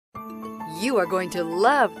You are going to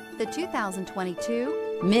love the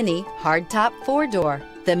 2022 Mini Hardtop 4-Door.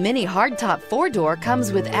 The Mini Hardtop 4-Door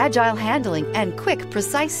comes with agile handling and quick,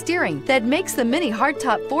 precise steering that makes the Mini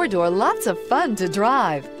Hardtop 4-Door lots of fun to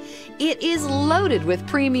drive. It is loaded with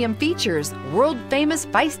premium features, world-famous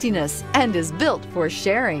feistiness, and is built for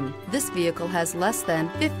sharing. This vehicle has less than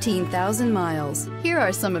 15,000 miles. Here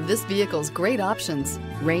are some of this vehicle's great options: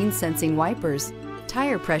 rain-sensing wipers,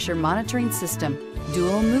 tire pressure monitoring system,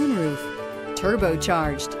 dual moonroof,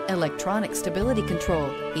 turbocharged electronic stability control,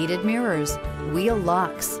 heated mirrors, wheel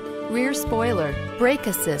locks, rear spoiler, brake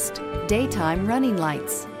assist, daytime running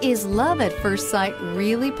lights. Is love at first sight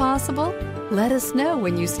really possible? Let us know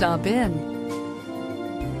when you stop in.